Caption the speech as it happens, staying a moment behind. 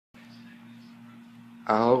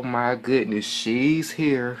Oh my goodness, she's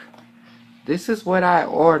here. This is what I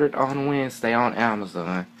ordered on Wednesday on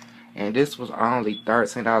Amazon. And this was only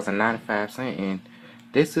 $13.95. And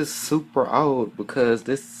this is super old because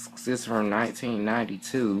this is from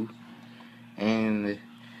 1992. And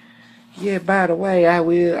yeah, by the way,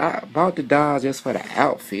 I bought the doll just for the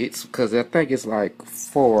outfits because I think it's like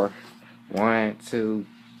four. 1, 2,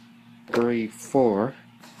 3, 4.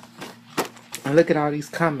 And look at all these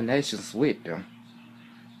combinations with them.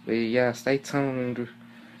 But yeah, stay tuned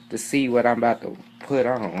to see what I'm about to put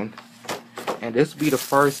on. And this will be the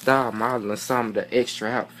first doll modeling some of the extra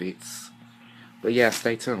outfits. But yeah,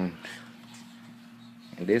 stay tuned.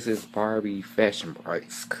 And this is Barbie Fashion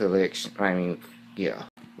Brights collection. Yeah.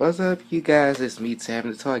 What's up, you guys? It's me, Tam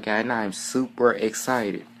the Toy Guy, and I'm super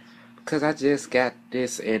excited because I just got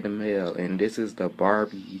this in the mail, and this is the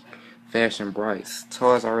Barbie Fashion Brights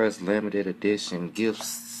Toys R Us limited edition gift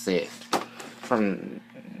set from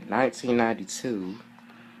 1992.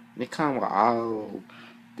 They come with all.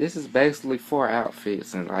 This is basically 4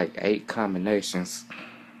 outfits and like 8 combinations,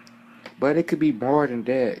 but it could be more than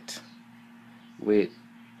that with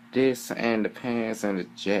this and the pants and the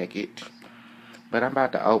jacket. But I'm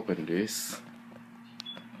about to open this.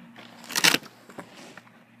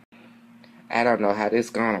 I don't know how this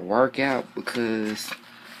gonna work out because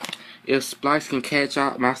if Splice can catch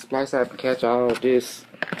all my Splice app can catch all this,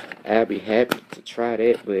 I'll be happy to try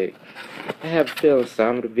that. But I have a feeling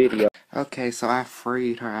some of the video. Okay, so I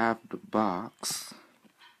freed her out of the box.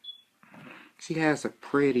 She has a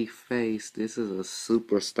pretty face. This is a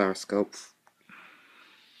superstar scope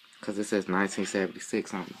because it says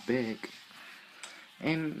 1976 on the back.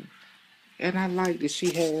 And I like that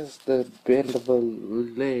she has the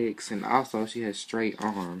bendable legs, and also she has straight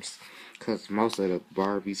arms. Because most of the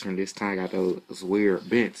Barbies from this time got those weird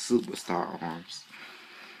bent superstar arms.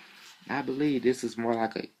 I believe this is more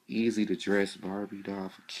like a easy to dress Barbie doll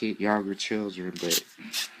for younger children, but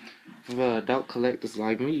for adult collectors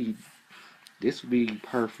like me, this would be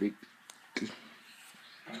perfect.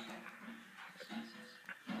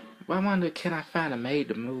 Well, I wonder, can I find a made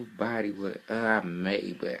to move body with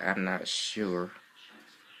may, but I'm not sure.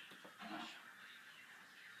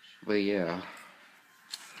 But yeah,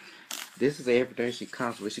 this is everything she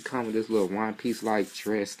comes with. She comes with this little one piece like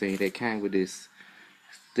dress thing that came with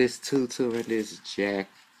this tutu and this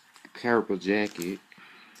purple jacket.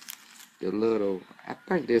 The little, I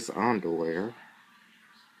think this underwear.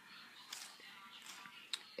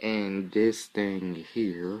 And this thing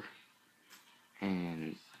here.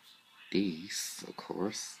 And these, of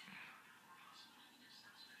course.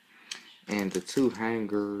 And the 2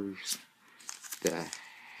 hangers. The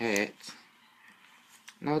hat.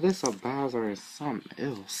 No, this a Bowser and something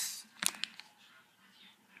else.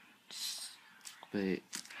 But,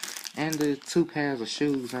 and the 2 pairs of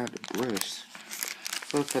shoes on the brush.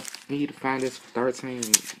 So for me to find this for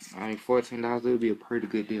 $14, it would be a pretty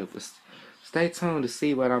good deal. But stay tuned to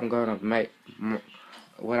see what I'm gonna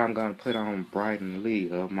put on Brighton Lee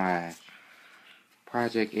of my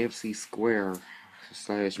Project MC Square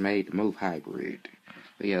 / Made to Move hybrid.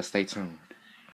 But yeah, stay tuned.